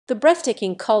The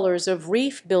breathtaking colors of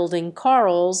reef-building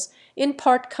corals in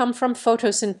part come from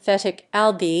photosynthetic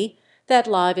algae that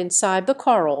live inside the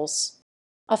corals.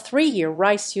 A 3-year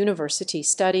Rice University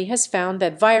study has found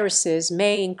that viruses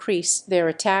may increase their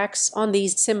attacks on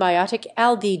these symbiotic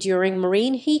algae during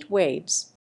marine heat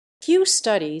waves. Few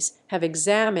studies have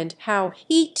examined how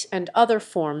heat and other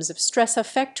forms of stress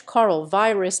affect coral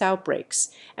virus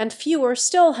outbreaks, and fewer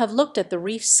still have looked at the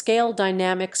reef scale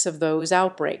dynamics of those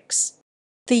outbreaks.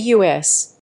 The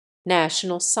U.S.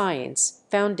 National Science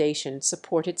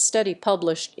Foundation-supported study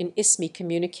published in ISME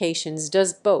Communications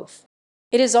does both.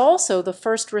 It is also the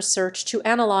first research to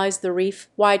analyze the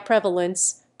reef-wide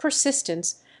prevalence,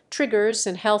 persistence, triggers,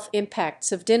 and health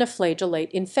impacts of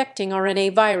dinoflagellate infecting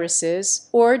RNA viruses,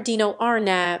 or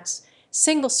DinoRNAVs,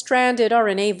 single-stranded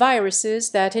RNA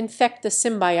viruses that infect the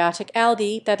symbiotic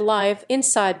algae that live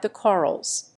inside the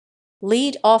corals.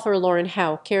 Lead author Lauren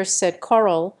Hauker said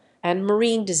coral and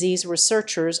marine disease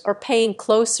researchers are paying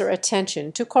closer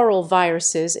attention to coral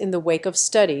viruses in the wake of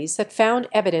studies that found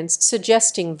evidence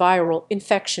suggesting viral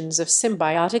infections of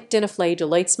symbiotic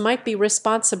dinoflagellates might be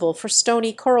responsible for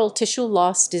stony coral tissue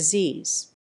loss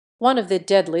disease, one of the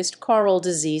deadliest coral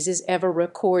diseases ever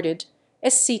recorded.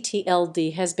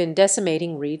 SCTLD has been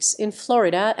decimating reefs in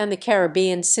Florida and the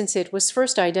Caribbean since it was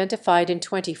first identified in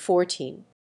 2014.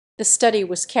 The study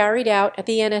was carried out at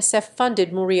the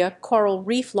NSF-funded Moorea Coral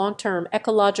Reef Long-Term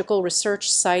Ecological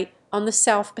Research Site on the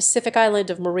South Pacific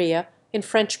island of Moorea in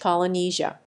French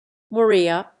Polynesia.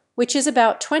 Moorea, which is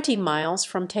about 20 miles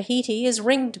from Tahiti, is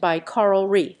ringed by coral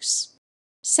reefs.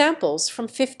 Samples from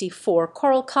 54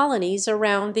 coral colonies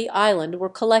around the island were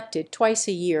collected twice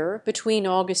a year between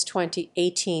August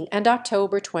 2018 and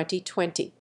October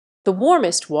 2020. The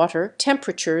warmest water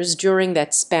temperatures during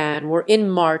that span were in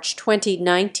March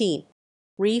 2019.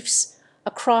 Reefs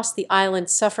across the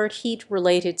island suffered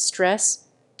heat-related stress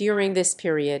during this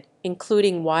period,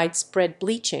 including widespread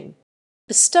bleaching.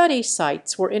 The study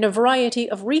sites were in a variety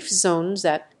of reef zones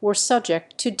that were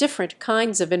subject to different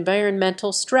kinds of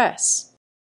environmental stress.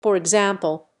 For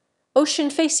example,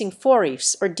 ocean-facing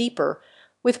forereefs are deeper,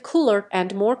 with cooler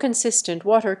and more consistent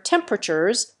water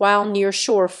temperatures, while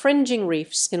near-shore fringing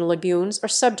reefs in lagoons are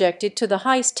subjected to the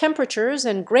highest temperatures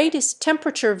and greatest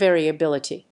temperature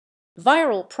variability.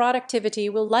 Viral productivity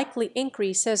will likely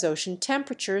increase as ocean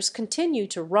temperatures continue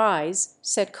to rise,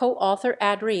 said co-author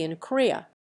Adrian Correa.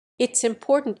 It's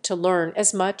important to learn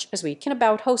as much as we can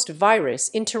about host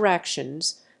virus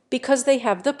interactions because they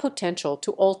have the potential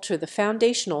to alter the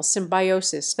foundational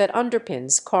symbiosis that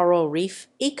underpins coral reef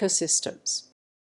ecosystems.